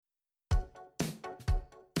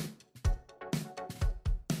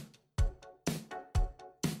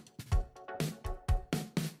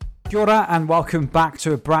Kia ora and welcome back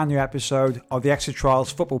to a brand new episode of the Edzzie Trials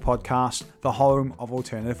Football Podcast, the home of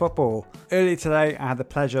alternative football. Earlier today, I had the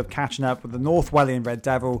pleasure of catching up with the North Walian Red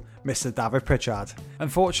Devil, Mr. Dafydd Pritchard.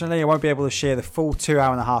 Unfortunately, I won't be able to share the full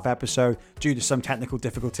 2.5 hour episode due to some technical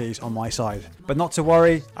difficulties on my side. But not to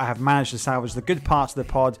worry, I have managed to salvage the good parts of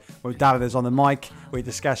the pod where Dafydd is on the mic, where he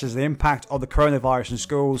discusses the impact of the coronavirus in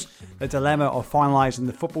schools, the dilemma of finalising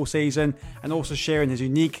the football season, and also sharing his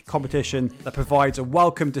unique competition that provides a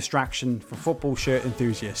welcome distraction for football shirt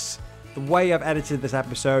enthusiasts. The way I've edited this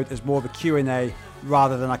episode is more of a Q&A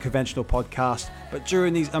rather than a conventional podcast, but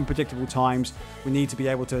during these unpredictable times, we need to be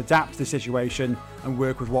able to adapt to the situation and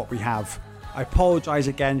work with what we have. I apologise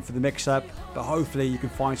again for the mix-up, but hopefully you can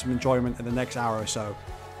find some enjoyment in the next hour or so.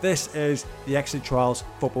 This is the Edzzie Trials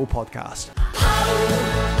Football Podcast.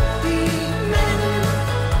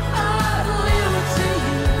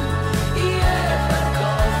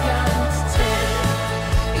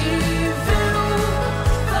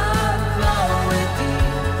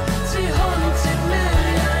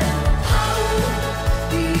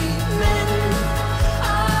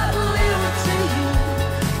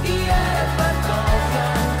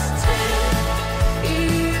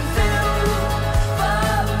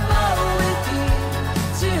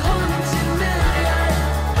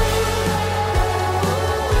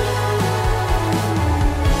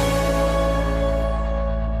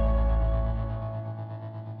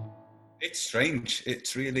 It's strange.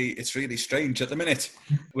 It's really strange at the minute.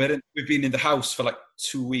 We've been in the house for like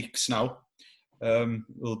 2 weeks now.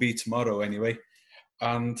 We'll be tomorrow anyway.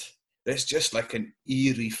 And there's just like an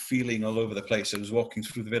eerie feeling all over the place. I was walking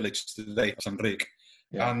through the village today, Llanrug,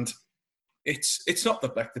 and it's not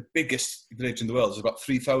the biggest village in the world. There's about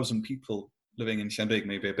 3,000 people living in Llanrug,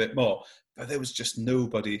 maybe a bit more. But there was just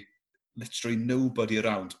nobody, literally nobody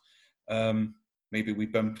around. Maybe we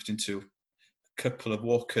bumped into a couple of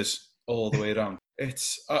walkers all the way around.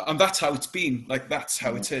 It's and that's how it's been. Like that's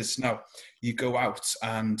how it is now. You go out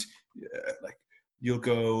and you'll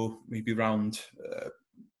go maybe round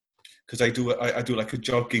because I do like a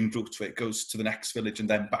jogging route where it goes to the next village and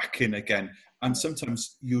then back in again. And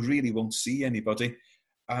sometimes you really won't see anybody.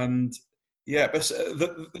 And yeah, but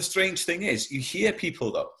the strange thing is you hear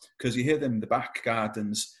people though, because you hear them in the back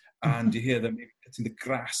gardens and you hear them cutting the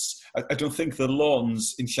grass. I don't think the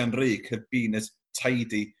lawns in Llanrug have been as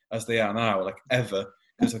tidy as they are now, like ever,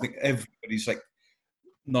 because I think everybody's like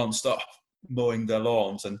non-stop mowing their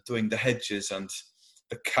lawns and doing the hedges, and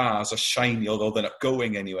the cars are shiny although they're not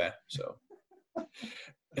going anywhere. So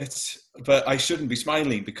but I shouldn't be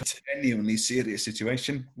smiling because it's a genuinely serious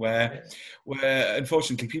situation where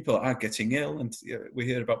unfortunately people are getting ill, and we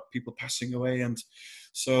hear about people passing away. And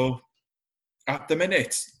so at the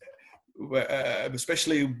minute,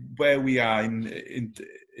 especially where we are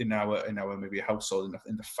in our maybe household,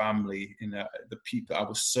 in the family, in the people,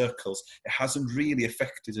 our circles, it hasn't really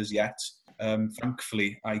affected us yet.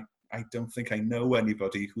 Thankfully, I don't think I know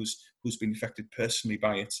anybody who's been affected personally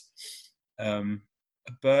by it.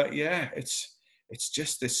 But yeah, it's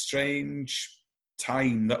just this strange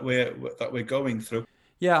time that we're going through.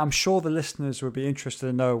 Yeah, I'm sure the listeners would be interested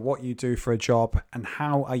to know what you do for a job and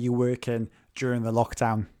how are you working during the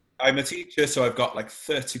lockdown. I'm a teacher, so I've got like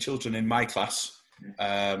 30 children in my class.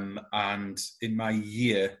 And in my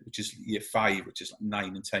year, which is year 5, which is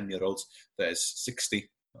 9 and 10-year-olds, there's 60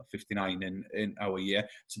 or 59 in our year.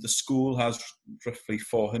 So the school has roughly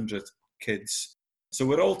 400 kids. So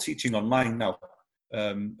we're all teaching online now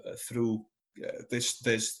through there's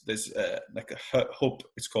like a hub.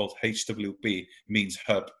 It's called HWB, means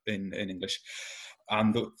hub in English,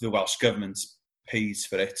 and the Welsh government pays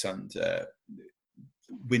for it, and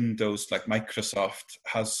Windows, like Microsoft,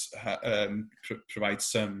 provides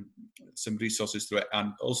some resources through it,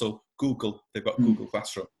 and also Google. They've got Google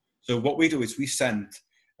Classroom. So what we do is we send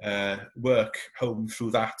work home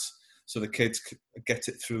through that, so the kids get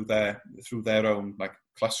it through their own like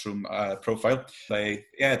classroom profile. They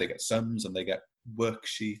get sums and they get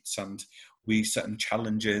worksheets, and we set them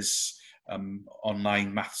challenges,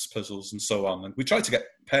 online maths puzzles and so on. And we try to get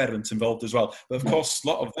parents involved as well. But of course, a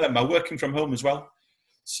lot of them are working from home as well.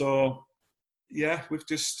 So yeah, we've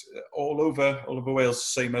just all over Wales,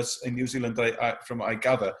 same as in New Zealand. From what I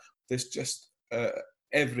gather, there's just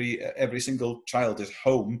every single child is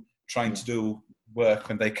home trying to do work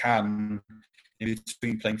when they can, in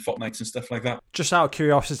between playing Fortnite and stuff like that. Just out of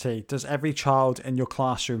curiosity, does every child in your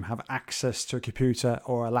classroom have access to a computer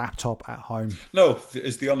or a laptop at home? No,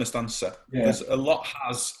 is the honest answer. Yeah. There's a lot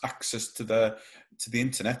has access to the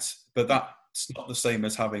internet, but that's not the same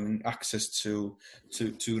as having access to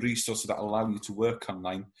resources that allow you to work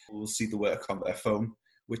online. We'll see the work on their phone.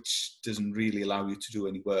 which doesn't really allow you to do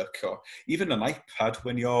any work. Or even an iPad,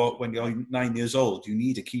 when you're 9 years old, you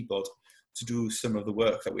need a keyboard to do some of the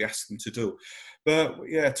work that we ask them to do. But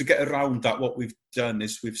yeah, to get around that, what we've done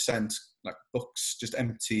is we've sent like books, just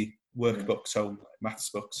empty workbooks home, like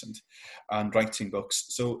maths books and writing books.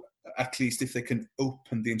 So at least if they can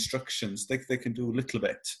open the instructions, they can do a little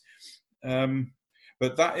bit.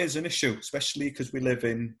 But that is an issue, especially because we live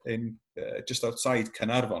in just outside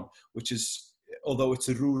Caernarfon, which is, although it's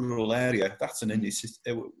a rural area, that's an inner city.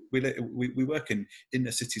 We work in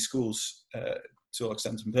inner city schools to all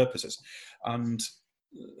extents and purposes, and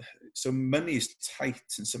so money is tight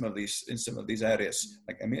in some of these areas.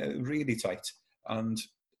 Like, I mean, really tight, and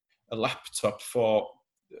a laptop for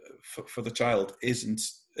the child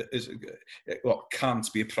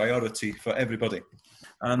can't be a priority for everybody.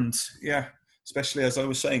 And yeah, especially as I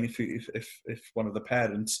was saying, if one of the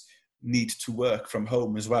parents need to work from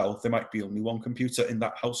home as well, there might be only one computer in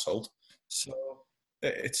that household. So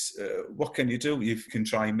it's what can you do? You can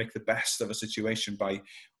try and make the best of a situation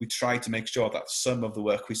we try to make sure that some of the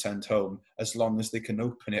work we send home, as long as they can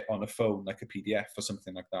open it on a phone, like a PDF or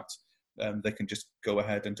something like that, they can just go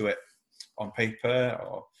ahead and do it on paper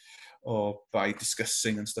or by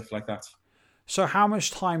discussing and stuff like that. So how much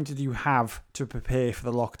time did you have to prepare for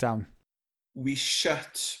the lockdown? We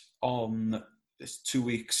shut on 2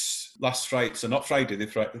 weeks last Friday, so not Friday, the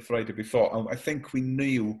Friday before. I think we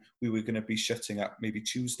knew we were going to be shutting at maybe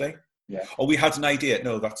Tuesday. Yeah. Or we had an idea.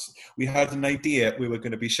 We had an idea we were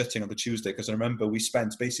going to be shutting on the Tuesday, because I remember we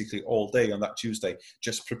spent basically all day on that Tuesday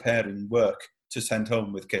just preparing work to send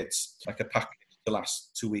home with kids, like a package the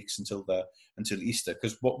last 2 weeks until Easter.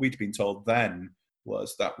 Because what we'd been told then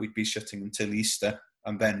was that we'd be shutting until Easter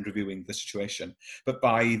and then reviewing the situation. But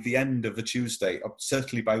by the end of the Tuesday, or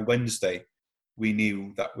certainly by Wednesday, we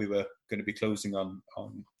knew that we were going to be closing on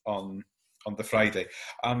the Friday.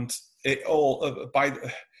 And it all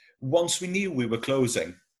once we knew we were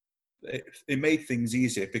closing, it made things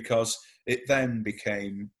easier, because it then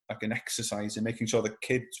became like an exercise in making sure the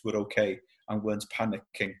kids were okay and weren't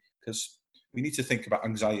panicking, because we need to think about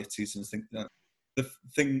anxieties and think that the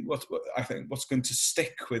thing, I think what's going to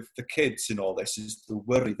stick with the kids in all this is the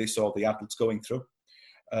worry they saw the adults going through.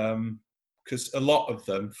 Because a lot of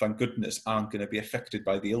them, thank goodness, aren't going to be affected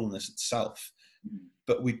by the illness itself.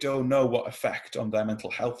 But we don't know what effect on their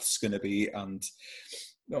mental health is going to be and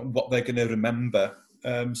what they're going to remember.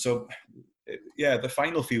 So, yeah, the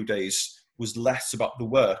final few days was less about the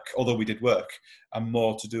work, although we did work, and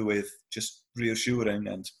more to do with just reassuring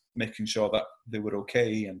and making sure that they were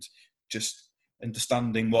okay and just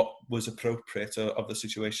understanding what was appropriate of the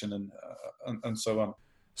situation and so on.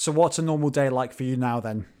 So what's a normal day like for you now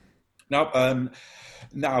then? Now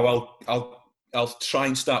I'll try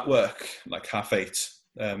and start work like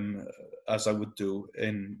 8:30, as I would do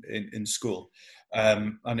in school,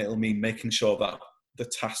 and it'll mean making sure that the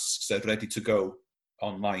tasks are ready to go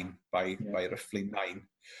online by roughly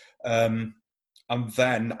 9, and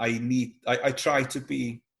then I try to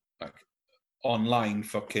be like online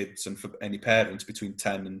for kids and for any parents between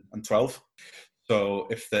 10 and 12. So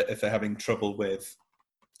if they're having trouble with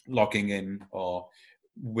logging in or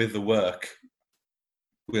with the work,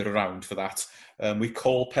 we're around for that. We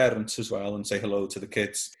call parents as well and say hello to the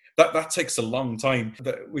kids. That takes a long time.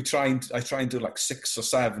 But I try and do like 6 or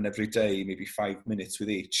 7 every day, maybe 5 minutes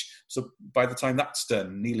with each. So by the time that's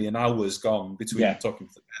done, nearly an hour's gone between talking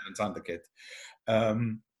to the parents and the kid.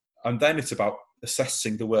 And then it's about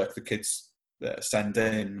assessing the work the kids send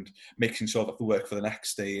in, and making sure that the work for the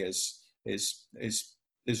next day is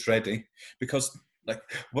ready. Because like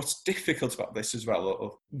what's difficult about this as well,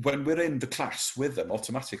 or when we're in the class with them,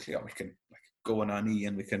 automatically we can like go on our knee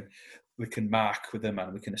and we can mark with them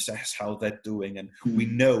and we can assess how they're doing, and we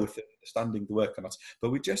know if they're understanding the work or not.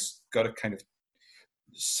 But we just got to kind of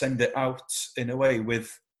send it out in a way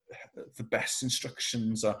with the best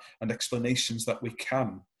instructions and explanations that we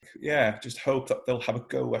can. Yeah, just hope that they'll have a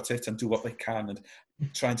go at it and do what they can, and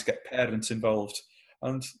trying to get parents involved.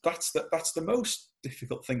 And that's the most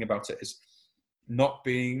difficult thing about it, is not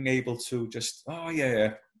being able to just,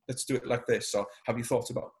 let's do it like this, or have you thought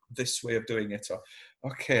about this way of doing it, or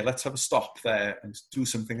okay, let's have a stop there and do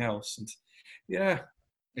something else. And yeah,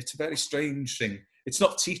 it's a very strange thing. It's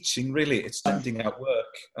not teaching really, it's sending out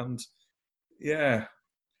work. And yeah,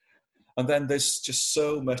 and then there's just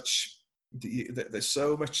so much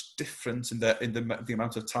difference in the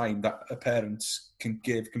amount of time that a parent can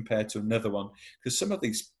give compared to another one, because some of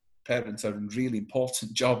these parents are in really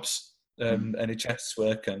important jobs, NHS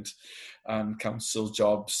work and council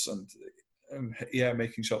jobs, and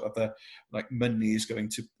making sure that their like money is going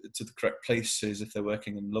to the correct places if they're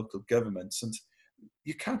working in local governments. And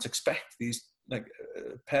you can't expect these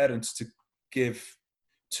parents to give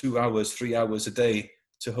 2 hours, 3 hours a day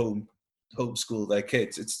to homeschool their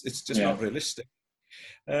kids. It's just not realistic.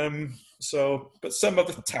 But some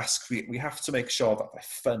of the tasks we have to make sure that they're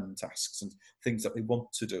fun tasks and things that they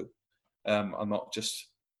want to do, are not just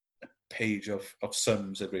a page of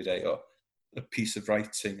sums every day or a piece of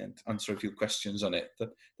writing and answer a few questions on it. That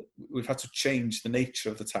we've had to change the nature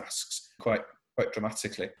of the tasks quite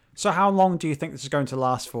dramatically. So how long do you think this is going to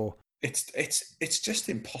last for? It's just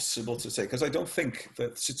impossible to say, because I don't think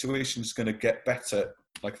the situation is going to get better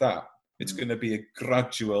like that. It's going to be a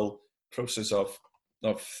gradual process of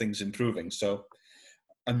things improving. So,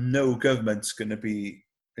 and no government's going to be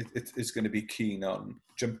is going to be keen on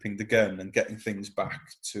jumping the gun and getting things back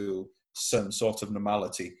to some sort of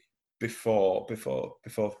normality before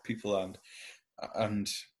people and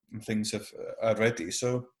things are ready.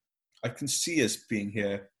 So I can see us being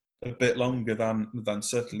here a bit longer than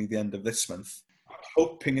certainly the end of this month. I'm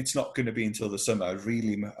hoping it's not going to be until the summer.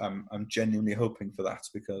 Really, I'm genuinely hoping for that,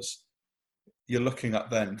 because you're looking at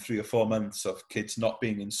then 3 or 4 months of kids not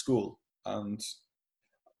being in school, and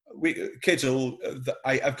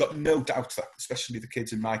I've got no doubt that, especially the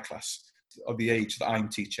kids in my class of the age that I'm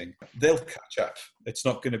teaching, they'll catch up. It's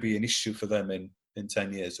not going to be an issue for them in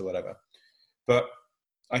 10 years or whatever. But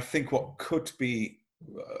I think what could be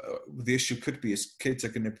the issue could be is kids are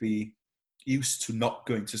going to be used to not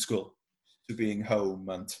going to school, to being home,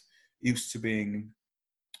 and used to being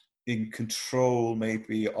in control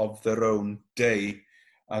maybe of their own day,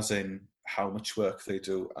 as in how much work they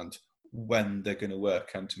do and when they're going to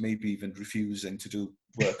work, and maybe even refusing to do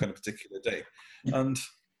work on a particular day. And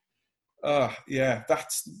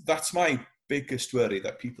that's my biggest worry,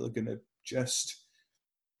 that people are going to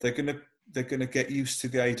they're going to get used to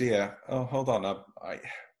the idea, oh, hold on,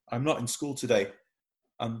 I'm not in school today,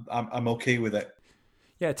 and I'm okay with it.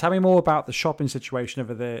 Yeah, tell me more about the shopping situation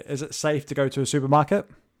over there. Is it safe to go to a supermarket?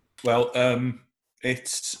 Well,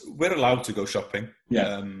 we're allowed to go shopping.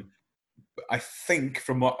 Yeah. I think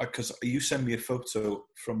because you sent me a photo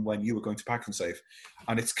from when you were going to Pack and Save,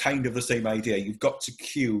 and it's kind of the same idea. You've got to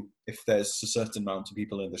queue if there's a certain amount of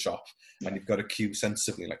people in the shop, and you've got to queue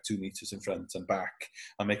sensibly, like 2 meters in front and back,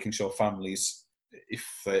 and making sure families,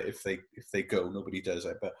 if they go, nobody does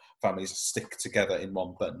it, but families stick together in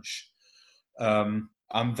one bunch.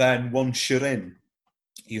 And then once you're in,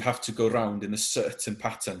 you have to go round in a certain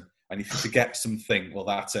pattern, and if you forget something, well,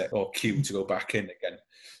 that's it, or queue to go back in again.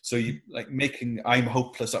 So I'm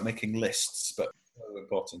hopeless at making lists, but so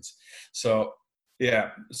important. So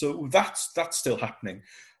yeah, so that's still happening.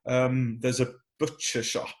 There's a butcher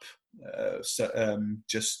shop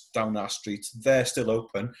just down our street. They're still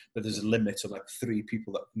open, but there's a limit of 3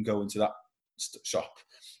 people that can go into that shop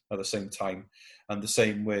at the same time. And the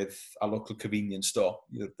same with our local convenience store.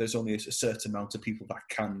 There's only a certain amount of people that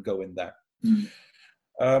can go in there.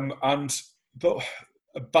 But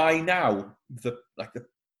by now,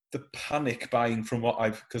 the panic buying from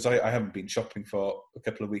because I haven't been shopping for a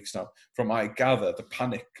couple of weeks now. From what I gather, the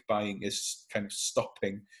panic buying is kind of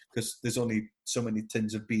stopping, because there's only so many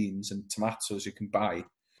tins of beans and tomatoes you can buy.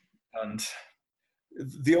 And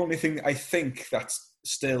the only thing I think that's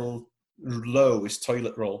still low is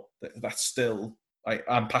toilet roll. That's still,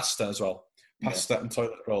 and pasta as well. Pasta and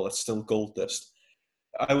toilet roll, it's still gold dust.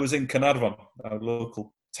 I was in Carnarvon, our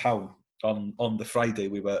local town, on the Friday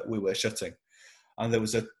we were shutting, and there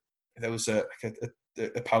was a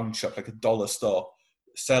pound shop, like a dollar store,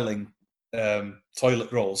 selling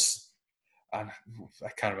toilet rolls, and I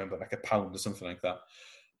can't remember, like £1 or something like that.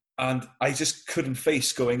 And I just couldn't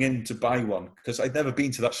face going in to buy one, because I'd never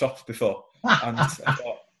been to that shop before, and I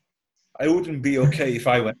thought I wouldn't be okay if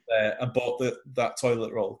I went there and bought that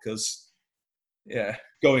toilet roll, because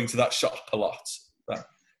going to that shop a lot,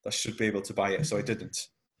 that should be able to buy it, so I didn't.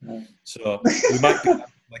 So we might be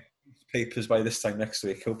like papers by this time next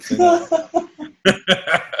week, hopefully not.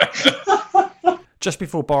 Just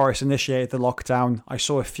before Boris initiated the lockdown, I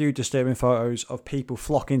saw a few disturbing photos of people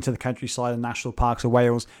flocking to the countryside and national parks of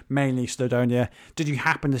Wales, mainly Snowdonia. Did you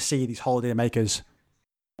happen to see these holiday makers?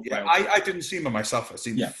 Yeah, I didn't see them myself. I've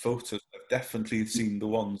seen the photos. I've definitely seen the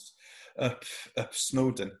ones up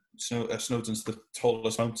Snowdon. Snowdon's the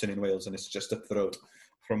tallest mountain in Wales, and it's just up the road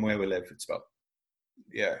from where we live. It's about,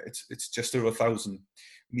 it's just over 1,000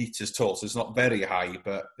 meters tall, so it's not very high,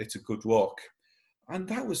 but it's a good walk. And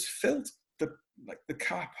that was filled. The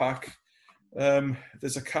car park,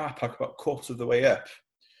 there's a car park about a quarter of the way up,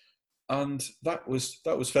 and that was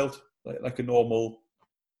filled like a normal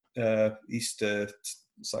Easter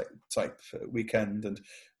type weekend, and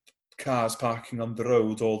cars parking on the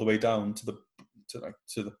road all the way down to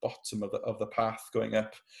to the bottom of the path going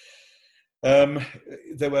up.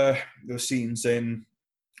 There were scenes in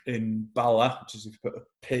Bala, which is if you put a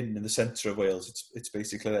pin in the centre of Wales, it's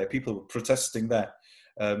basically there. People were protesting there,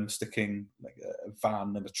 sticking like a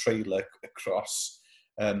van and a trailer across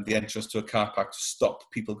the entrance to a car park to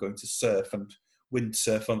stop people going to surf and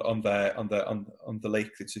windsurf on the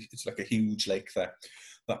lake. It's like a huge lake there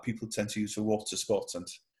that people tend to use for water sports. And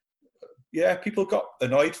yeah, people got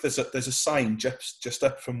annoyed. There's a sign just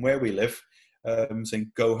up from where we live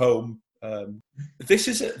saying "Go home." And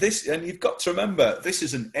you've got to remember, this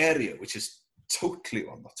is an area which is not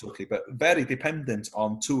totally, but very dependent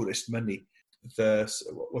on tourist money.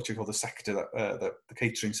 What you call the sector, the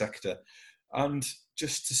catering sector, and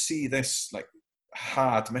just to see this like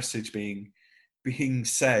hard message being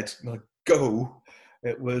said, like, go,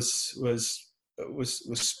 it was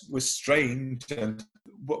strange. And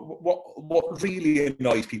what really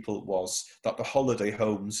annoyed people was that the holiday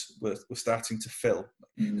homes were starting to fill,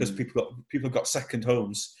 because people got second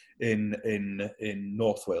homes in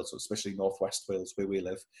North Wales, especially Northwest Wales where we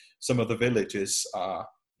live. Some of the villages are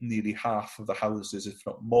nearly half of the houses, if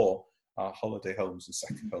not more, are holiday homes and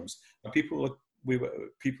second homes. And people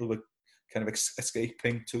were kind of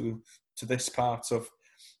escaping to this part of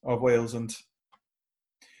Wales and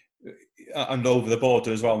over the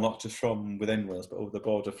border as well, not just from within Wales, but over the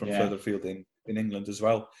border from further afield in England as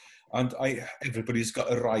well. And everybody's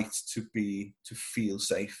got a right to feel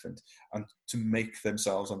safe and to make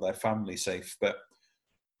themselves and their family safe. But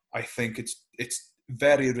I think it's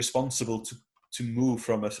very irresponsible to move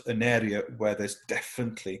from an area where there's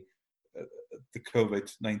definitely the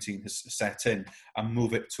COVID-19 has set in and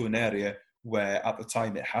move it to an area where at the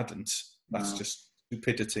time it hadn't. That's just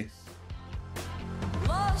stupidity.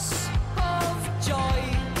 Loss of joy.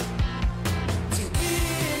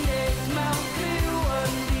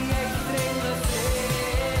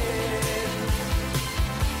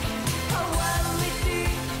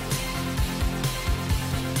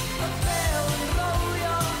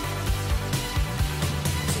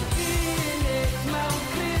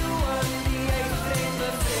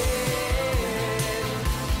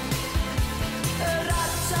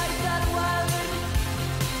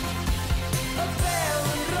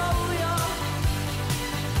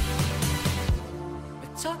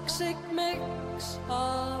 Mix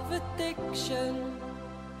of addiction.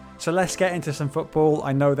 So let's get into some football.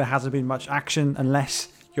 I know there hasn't been much action unless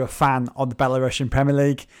you're a fan of the Belarusian Premier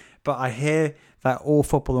League, but I hear that all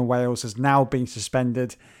football in Wales has now been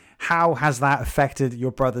suspended. How has that affected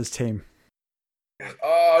your brother's team? Do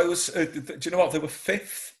you know what? They were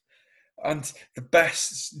fifth, and the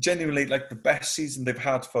best, genuinely like the best season they've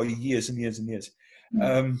had for years and years and years.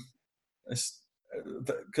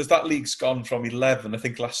 Because that league's gone from 11, I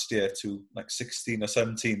think, last year to like 16 or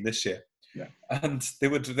 17 this year. Yeah. And they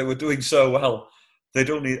were doing so well. I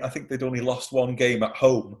think they'd only lost one game at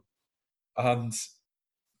home, and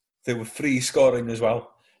they were free scoring as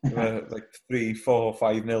well. They were like 3, 4,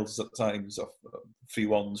 5-0s at times, or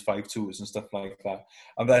 3-1s, 5-2s, and stuff like that.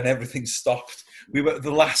 And then everything stopped.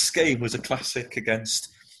 The last game was a classic against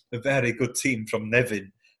a very good team from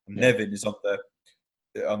Nevin. And Nevin is on the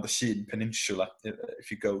Llŷn Peninsula.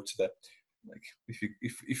 If you go to if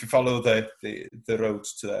you follow the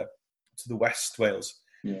roads to the West Wales,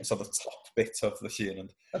 it's on the top bit of the Llŷn.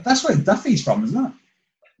 And that's where Duffy's from, isn't it?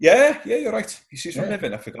 Yeah, you're right. He's from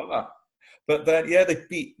Nevin. I forgot that. But then, they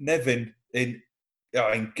beat Nevin in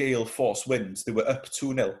gale force winds. They were up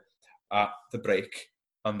 2-0 at the break,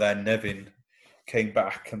 and then Nevin came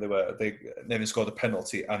back, and Nevin scored a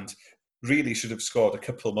penalty, and really should have scored a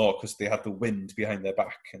couple more because they had the wind behind their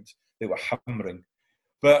back and they were hammering.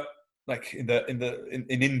 But like in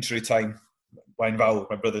injury time, my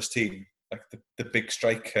brother's team, like the big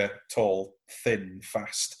striker, tall, thin,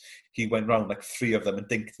 fast, he went round like 3 of them and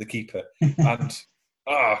dinked the keeper. And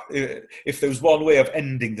if there was one way of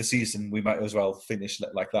ending the season, we might as well finish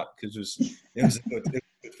like that, because it was a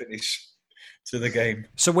good finish to the game.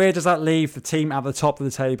 So where does that leave the team at the top of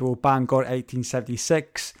the table, Bangor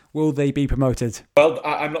 1876? Will they be promoted? Well,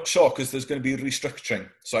 I'm not sure, because there's going to be restructuring.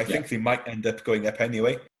 So I think they might end up going up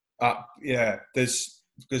anyway. There's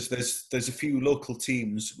a few local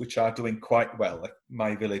teams which are doing quite well, like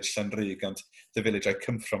my village, Llanrug, and the village I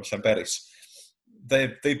come from, Llanberis.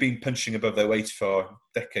 They've been punching above their weight for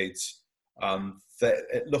decades.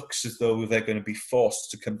 It looks as though they're going to be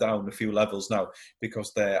forced to come down a few levels now,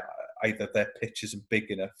 because either their pitch isn't big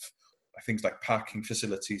enough, things like parking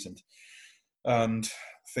facilities and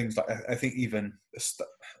things like, I think you've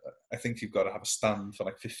got to have a stand for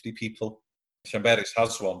like 50 people. Llanberis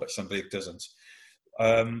has one, but Llanrug doesn't.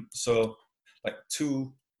 So like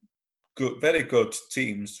two good, very good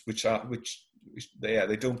teams, which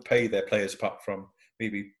they don't pay their players apart from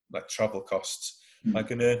maybe like travel costs. I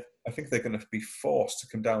think they're gonna be forced to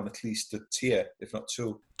come down at least a tier, if not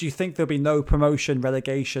two. Do you think there'll be no promotion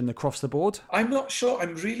relegation across the board? I'm not sure.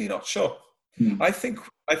 I'm really not sure. I think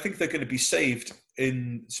they're going to be saved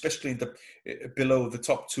especially in the below the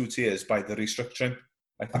top two tiers by the restructuring.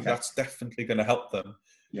 I think that's definitely going to help them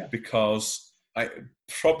because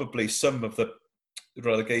probably some of the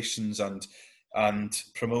relegations and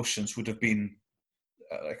promotions would have been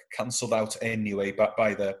cancelled out anyway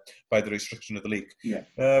by the restriction of the league.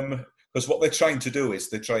 Because what they're trying to do is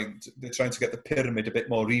they're trying to get the pyramid a bit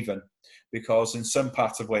more even, because in some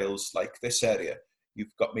parts of Wales, like this area,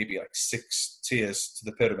 you've got maybe like 6 tiers to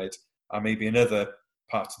the pyramid, and maybe another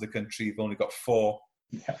part of the country you've only got 4.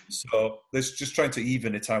 So they're just trying to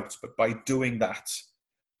even it out. But by doing that,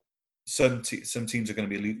 some teams are going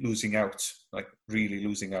to be losing out, like really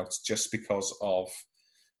losing out, just because of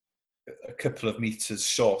a couple of meters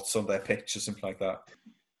short on their pitch or something like that.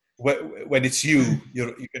 When it's you're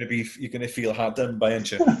going to feel hard done by,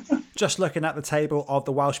 aren't you? Just looking at the table of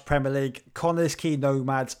the Welsh Premier League, Connah's Quay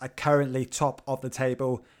Nomads are currently top of the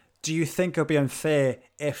table. Do you think it'll be unfair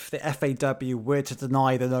if the FAW were to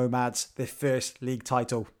deny the Nomads their first league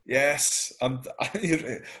title? Yes, and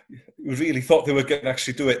I really thought they were going to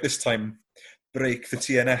actually do it this time, break the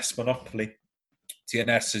TNS monopoly.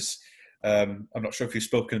 TNS is, I'm not sure if you've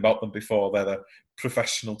spoken about them before, they're the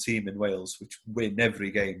professional team in Wales which win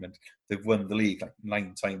every game, and they've won the league like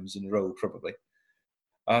 9 times in a row probably.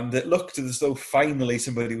 And it looked as though finally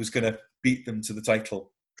somebody was going to beat them to the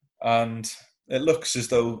title, and it looks as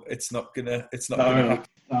though it's not gonna happen.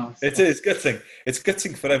 No. It is gutting. It's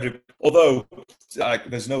gutting for everybody. Although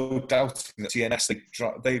there's no doubt that TNS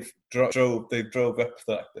they've drove up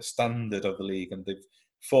the standard of the league, and they've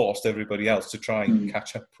forced everybody else to try and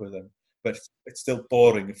catch up with them. But it's still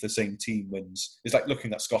boring if the same team wins. It's like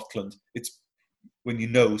looking at Scotland. It's when you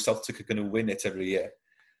know Celtic are going to win it every year.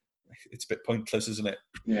 It's a bit pointless, isn't it?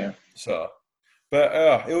 Yeah. So, but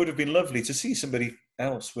it would have been lovely to see somebody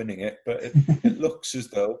else winning it. But it looks as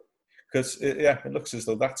though, it looks as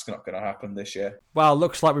though that's not going to happen this year. Well,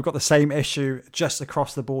 looks like we've got the same issue just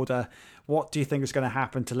across the border. What do you think is going to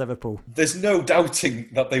happen to Liverpool? There's no doubting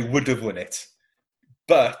that they would have won it,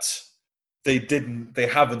 but they didn't. They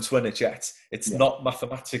haven't won it yet. It's not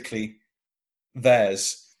mathematically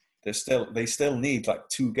theirs. They still need like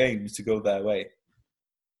 2 games to go their way.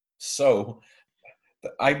 So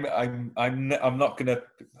I'm not gonna.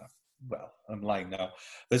 Well, I'm lying now.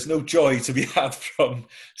 There's no joy to be had from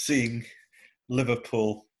seeing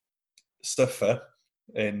Liverpool suffer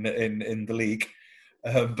in the league,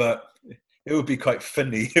 but it would be quite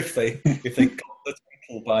funny if they got the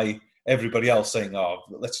title by everybody else saying, "Oh,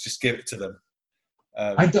 let's just give it to them."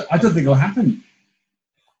 I don't think it'll happen.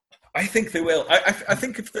 I think they will. I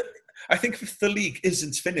think if the league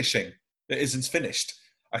isn't finished,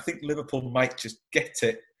 I think Liverpool might just get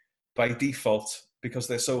it by default because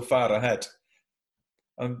they're so far ahead.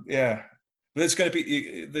 But there's going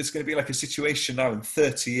to be like a situation now in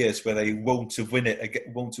 30 years where they won't have won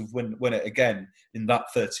it again in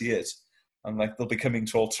that 30 years, and like they'll be coming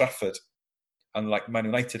to Old Trafford, and like Man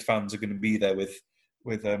United fans are going to be there with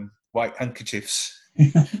white handkerchiefs.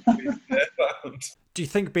 Do you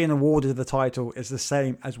think being awarded the title is the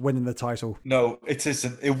same as winning the title? No, it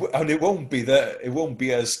isn't. It won't be there. It won't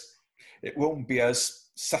be as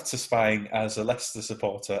satisfying as a Leicester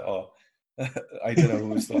supporter, or I don't know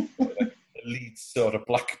who's the Leeds or a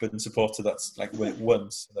Blackburn supporter that's like won it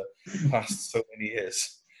once in the past so many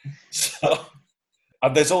years. So,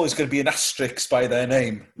 and there's always going to be an asterisk by their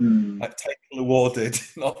name, like title awarded,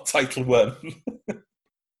 not title won.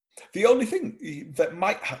 The only thing that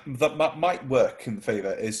might work in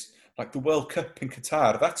favour is like the World Cup in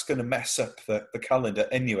Qatar. That's going to mess up the calendar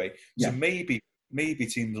anyway. So maybe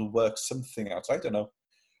teams will work something out. I don't know.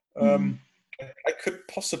 I could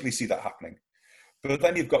possibly see that happening. But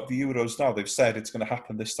then you've got the Euros now. They've said it's going to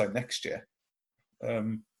happen this time next year.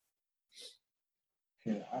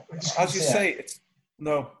 As you say,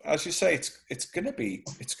 it's going to be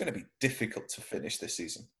difficult to finish this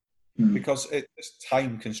season. Because it's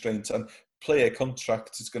time constraints and player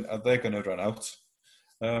contracts they're going to run out,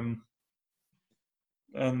 and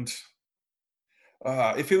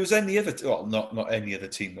if it was any other, not any other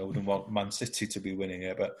team, I wouldn't want Man City to be winning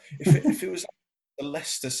it. But if it was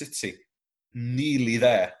Leicester City nearly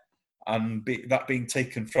there and that being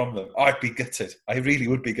taken from them, I'd be gutted. I really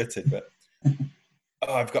would be gutted. But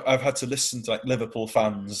I've had to listen to like Liverpool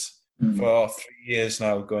fans for 3 years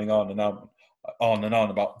now, going on and on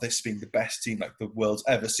about this being the best team like the world's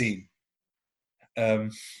ever seen.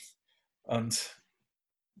 and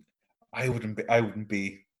I wouldn't be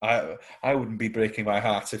breaking my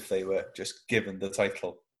heart if they were just given the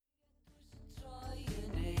title.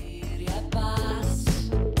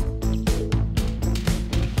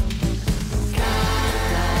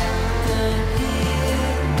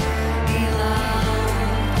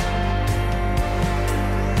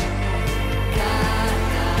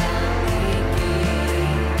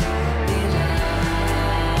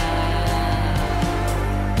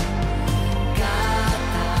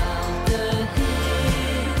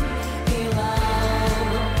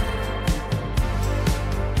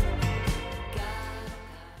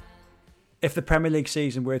 If the Premier League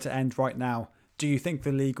season were to end right now, do you think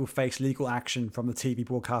the league will face legal action from the TV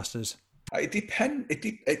broadcasters? It depends.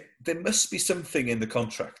 There must be something in the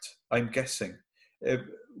contract, I'm guessing.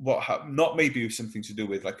 Not maybe something to do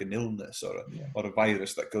with like an illness or a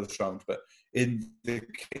virus that goes around, but in the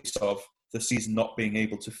case of the season not being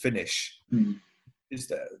able to finish,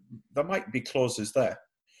 there might be clauses there,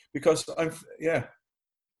 because I've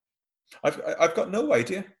got no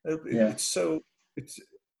idea. It's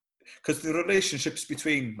because the relationships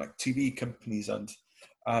between like TV companies and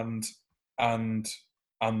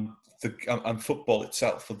football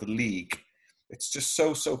itself, or the league, it's just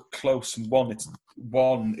so close, and one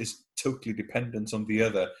is totally dependent on the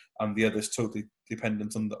other, and the other is totally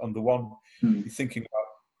dependent on the one. You're thinking about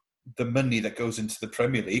the money that goes into the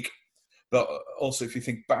Premier League, but also if you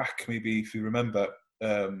think back, maybe if you remember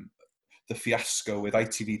the fiasco with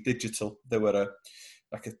ITV Digital, there were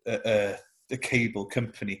a cable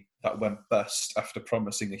company that went bust after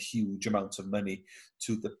promising a huge amount of money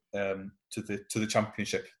to the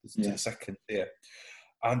championship, to the second tier,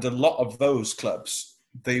 and a lot of those clubs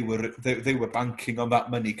they were banking on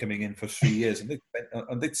that money coming in for 3 years, and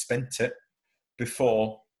they'd spent it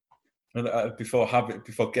before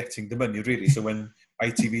getting the money, really. So when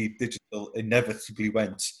ITV Digital inevitably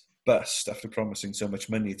went bust after promising so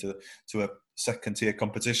much money to a second tier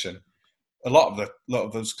competition, a lot of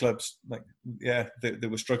those clubs, they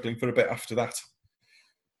were struggling for a bit after that.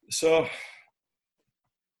 So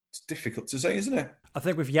it's difficult to say, isn't it? I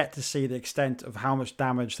think we've yet to see the extent of how much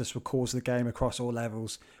damage this will cause the game across all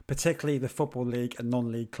levels, particularly the Football League and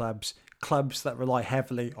non-league clubs that rely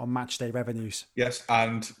heavily on matchday revenues. Yes,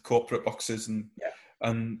 and corporate boxes and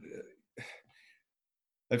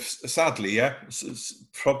sadly,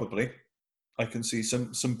 probably I can see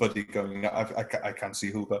somebody going. I can't see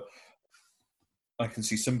who, but I can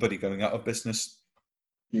see somebody going out of business.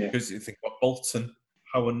 Yeah. Because you think about Bolton,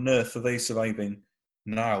 how on earth are they surviving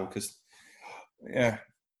now? Because they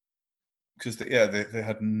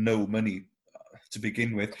had no money to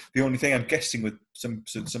begin with. The only thing I'm guessing with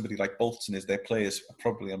somebody like Bolton is their players are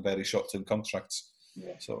probably on very short-term contracts.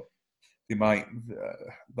 Yeah. So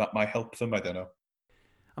that might help them. I don't know.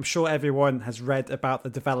 I'm sure everyone has read about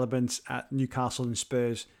the developments at Newcastle and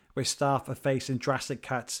Spurs, where staff are facing drastic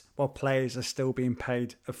cuts while players are still being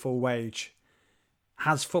paid a full wage.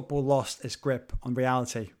 Has football lost its grip on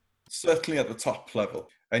reality? Certainly at the top level.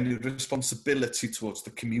 And your responsibility towards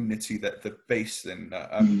the community that they're based in.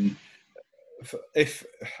 If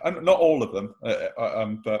not all of them,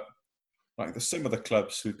 but like there's some of the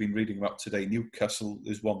clubs who've been reading about today. Newcastle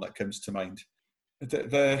is one that comes to mind.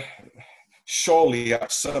 They're surely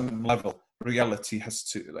at some level, reality has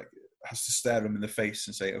to stare them in the face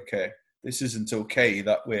and say, okay, this isn't okay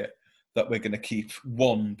that we're going to keep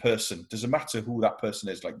one person. Doesn't matter who that person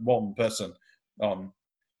is, like one person on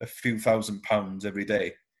a few £1,000s every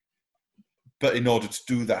day. But in order to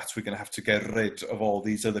do that, we're going to have to get rid of all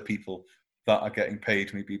these other people that are getting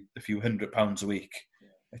paid maybe a few £100 a week.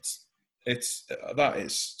 That's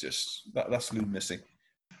lunacy.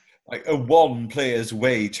 Like a one player's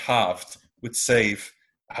wage halved would save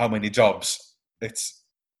how many jobs? There's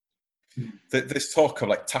talk of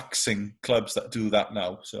like taxing clubs that do that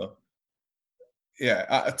now. So yeah,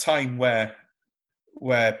 at a time where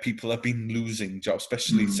people have been losing jobs,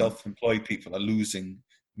 especially self-employed people are losing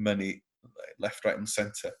money left, right, and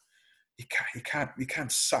centre. You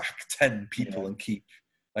can't sack 10 people and keep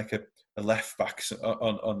like a left back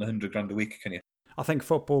on 100 grand a week, can you? I think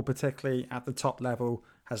football, particularly at the top level,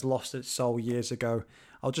 has lost its soul years ago.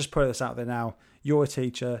 I'll just put this out there now. You're a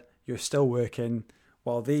teacher, you're still working,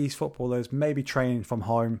 while these footballers may be training from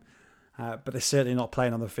home, but they're certainly not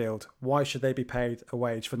playing on the field. Why should they be paid a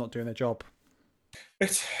wage for not doing their job?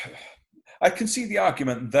 I can see the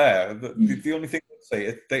argument there. The only thing I'd say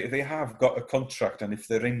is they have got a contract, and if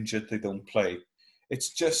they're injured, they don't play. It's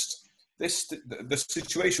just the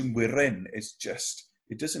situation we're in is just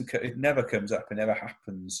it never comes up, it never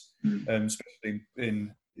happens, especially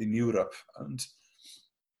in Europe. And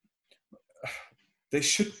they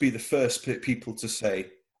should be the first people to say,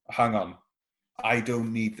 hang on, I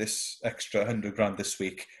don't need this extra 100 grand this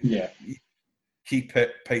week. Yeah. Keep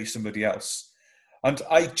it, pay somebody else. And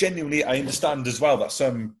I understand as well that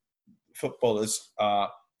some footballers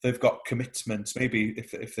they've got commitments. Maybe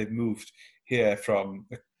if they've moved here from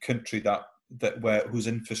a country whose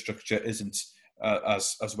infrastructure isn't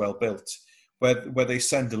as well built, where they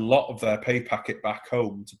send a lot of their pay packet back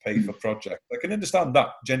home to pay for projects. I can understand that,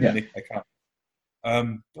 genuinely, I can.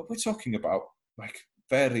 But we're talking about like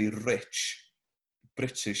very rich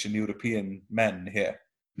British and European men here.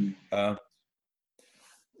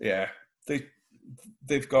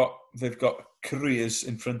 They've got careers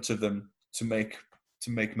in front of them to make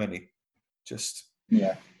money. Just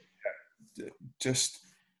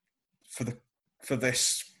for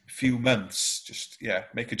this few months,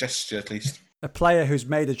 make a gesture at least. A player who's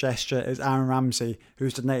made a gesture is Aaron Ramsey,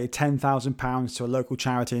 who's donated £10,000 to a local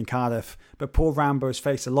charity in Cardiff. But poor Rambo has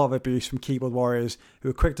faced a lot of abuse from keyboard warriors, who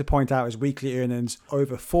are quick to point out his weekly earnings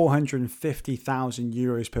over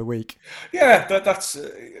 €450,000 per week. Yeah, that's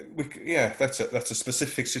a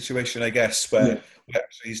specific situation, I guess, where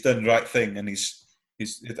actually he's done the right thing, and he's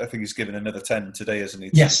I think he's given another 10 today, isn't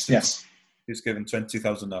he? Yes. He's given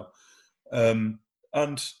 20,000 now,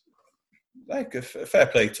 and. Like a fair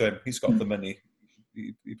play to him. He's got the money.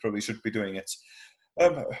 He probably should be doing it.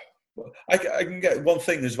 I can get one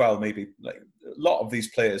thing as well. Maybe like a lot of these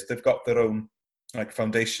players, they've got their own like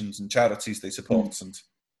foundations and charities they support, and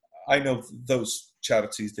I know those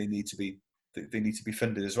charities they need to be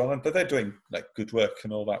funded as well. But they're doing like good work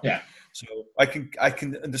and all that. Yeah. So I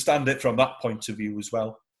can understand it from that point of view as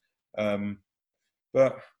well.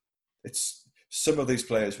 But it's some of these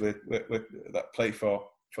players that play for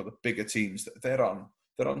the bigger teams, they're on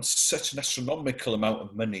such an astronomical amount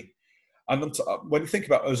of money. And when you think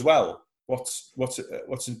about it as well, what's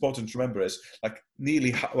important to remember is like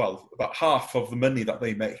about half of the money that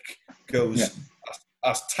they make goes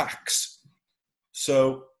as tax.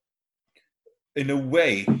 So in a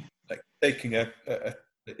way, like taking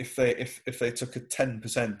if they took a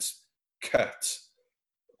 10% cut,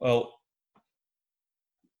 well,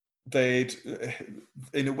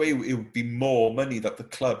 in a way, it would be more money that the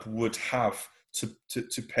club would have to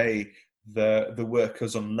pay the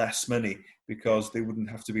workers on less money, because they wouldn't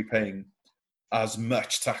have to be paying as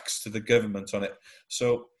much tax to the government on it.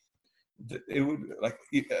 So it would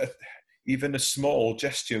even a small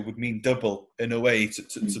gesture would mean double in a way to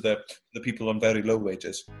the people on very low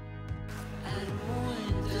wages.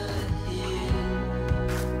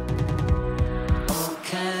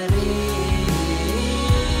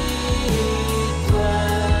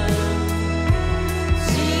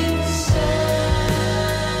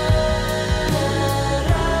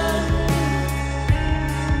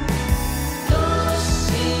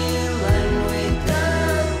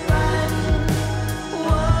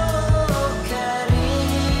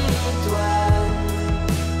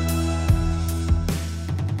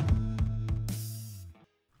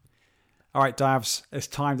 All right, Davs, it's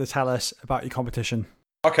time to tell us about your competition.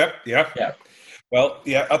 Okay, yeah. Well,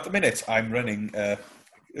 at the minute I'm running,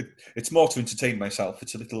 it's more to entertain myself.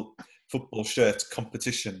 It's a little football shirt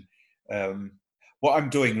competition. What I'm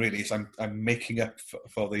doing really is I'm making up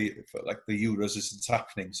for the Euros as it's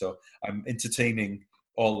happening. So I'm entertaining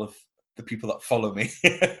all of the people that follow me.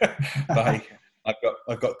 I've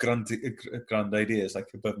got grand ideas, like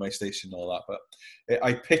above my station and all that. But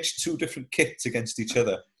I pitched 2 different kits against each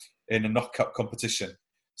other in a knockout competition.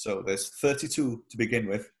 So there's 32 to begin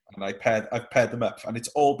with, and I've paired them up, and it's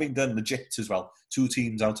all been done legit as well. 2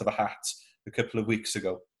 teams out of a hat a couple of weeks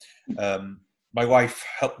ago. My wife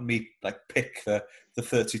helped me pick the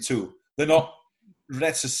 32. They're not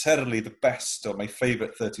necessarily the best or my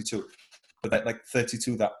favourite 32, but they're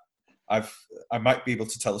 32 that I might be able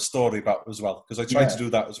to tell a story about as well, because I tried to do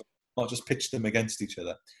that as well, not just pitch them against each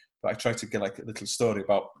other, but I tried to get a little story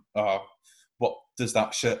about what does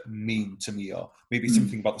that shirt mean to me, or maybe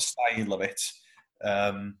something about the style of it,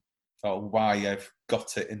 or why I've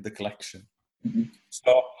got it in the collection. Mm-hmm.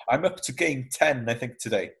 So I'm up to game 10, I think,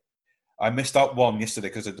 today. I missed out one yesterday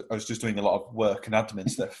because I was just doing a lot of work and admin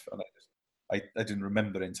stuff, and I didn't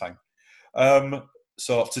remember in time.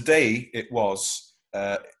 So today it was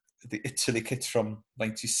the Italy kit from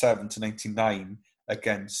 97 to 99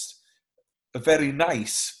 against a very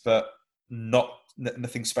nice but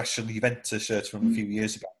nothing special Juventus shirt from a few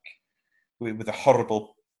years back, with a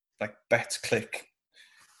horrible bet click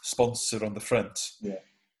sponsor on the front. Yeah.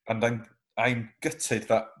 And I'm gutted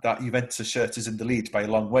that Juventus shirt is in the lead by a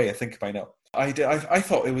long way, I think, by now. I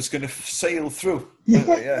thought it was going to sail through.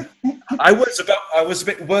 Yeah. I was a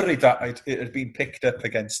bit worried that it had been picked up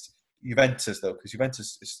against Juventus though, because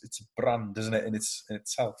Juventus it's a brand, isn't it, in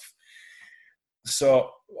itself.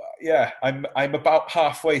 So yeah, I'm about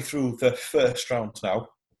halfway through the first round now,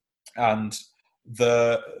 and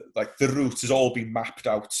the route has all been mapped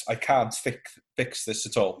out. I can't fix this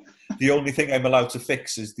at all. The only thing I'm allowed to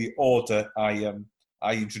fix is the order I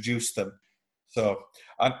introduced them. So,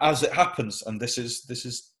 and as it happens, and this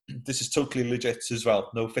is totally legit as well,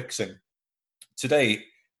 no fixing.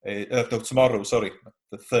 Tomorrow, sorry,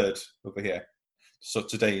 the 3rd over here. So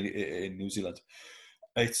today in New Zealand,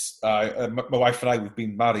 it's my wife and I, we've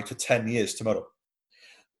been married for 10 years tomorrow.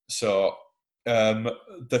 So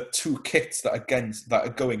the two kits that are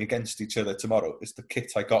going against each other tomorrow is the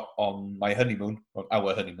kit I got on my honeymoon, on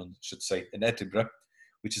our honeymoon, I should say, in Edinburgh,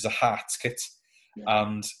 which is a Hearts kit,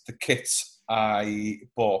 and the kit I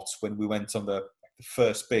bought when we went on the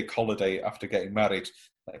first big holiday after getting married,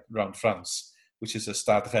 around France, which is a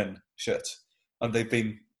Stade Rennes shirt. And they've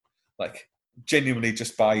been, genuinely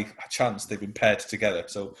just by a chance, they've been paired together.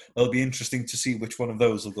 So it'll be interesting to see which one of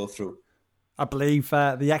those will go through. I believe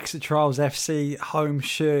the Exeter Trials FC home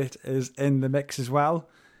shirt is in the mix as well.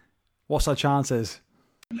 What's our chances?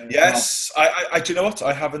 Yes, I do you know what?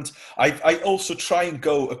 I haven't. I also try and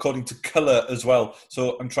go according to colour as well.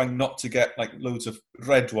 So I'm trying not to get loads of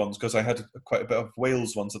red ones, because I had quite a bit of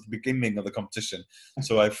Wales ones at the beginning of the competition.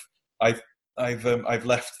 So I've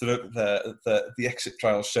left the exit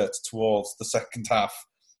trial shirt towards the second half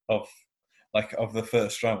of the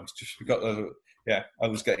first round. Just we got I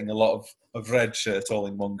was getting a lot of red shirts all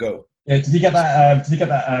in one go. Yeah, did you get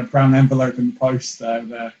that brown envelope in the post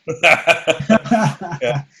there?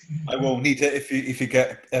 Yeah, I won't need it if you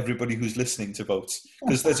get everybody who's listening to vote,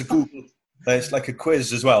 because there's a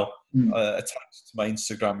quiz as well attached to my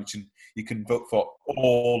Instagram, which you can vote for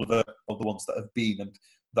all of the ones that have been and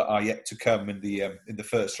that are yet to come in the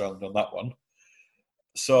first round on that one.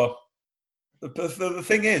 So the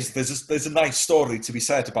thing is, there's a nice story to be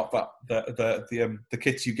said about that the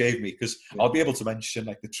kit you gave me, because I'll be able to mention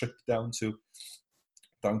the trip down to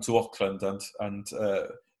Auckland and down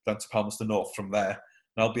to Palmerston North from there,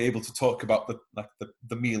 and I'll be able to talk about the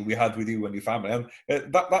meal we had with you and your family, and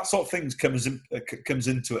that sort of thing comes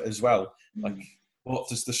into it as well. What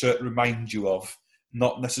does the shirt remind you of?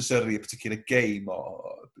 Not necessarily a particular game,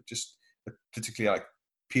 or just a particular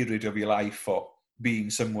period of your life, or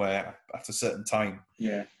being somewhere at a certain time.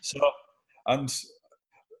 Yeah. So, and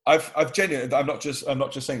I've genuinely, I'm not just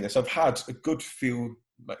saying this. I've had a good few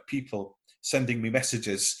people sending me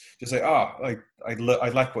messages to say, I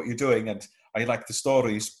like what you're doing, and I like the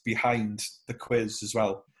stories behind the quiz as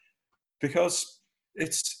well, because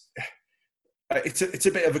it's a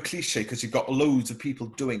bit of a cliche, because you've got loads of people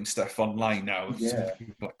doing stuff online now. Yeah. Some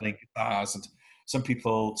people are playing guitars and some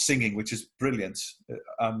people singing, which is brilliant.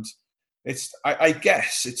 And I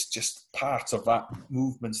guess it's just part of that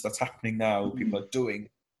movement that's happening now. People are doing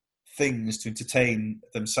things to entertain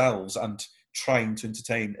themselves and trying to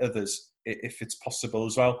entertain others if it's possible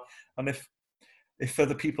as well. And if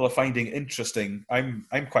other people are finding it interesting, I'm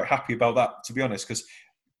quite happy about that, to be honest, because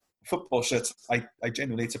football shirts, I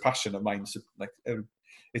genuinely, it's a passion of mine. So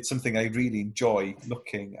it's something I really enjoy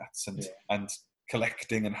looking at and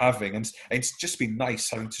collecting and having, and it's just been nice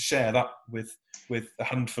having to share that with a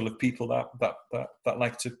handful of people that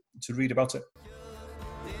like to read about it.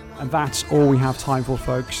 And that's all we have time for,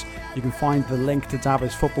 folks. You can find the link to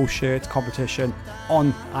David's football shirt competition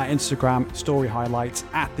on our Instagram story highlights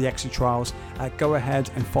at the Exeter Trials. Go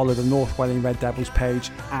ahead and follow the North Walian Red Devils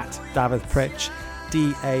page at Dafydd Pritchard,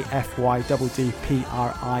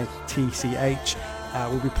 DAFYDDPRITCH.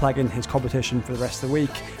 We'll be plugging his competition for the rest of the week.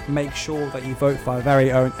 Make sure that you vote for our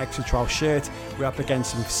very own Exeter Trial shirt. We're up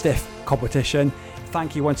against some stiff competition.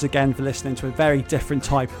 Thank you once again for listening to a very different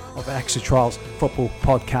type of Exeter Trials football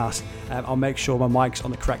podcast. I'll make sure my mic's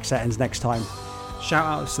on the correct settings next time. Shout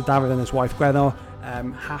outs to David and his wife Gwenno.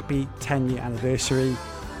 Happy 10-year anniversary.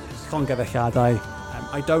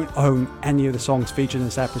 I don't own any of the songs featured in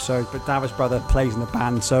this episode, but David's brother plays in the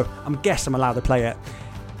band, so I guess I'm allowed to play it.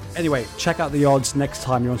 Anyway, check out the odds next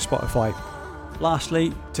time you're on Spotify.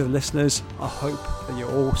 Lastly, to the listeners, I hope that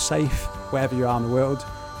you're all safe wherever you are in the world.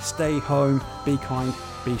 Stay home, be kind,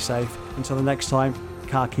 be safe. Until the next time,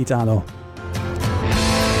 ka kite anō.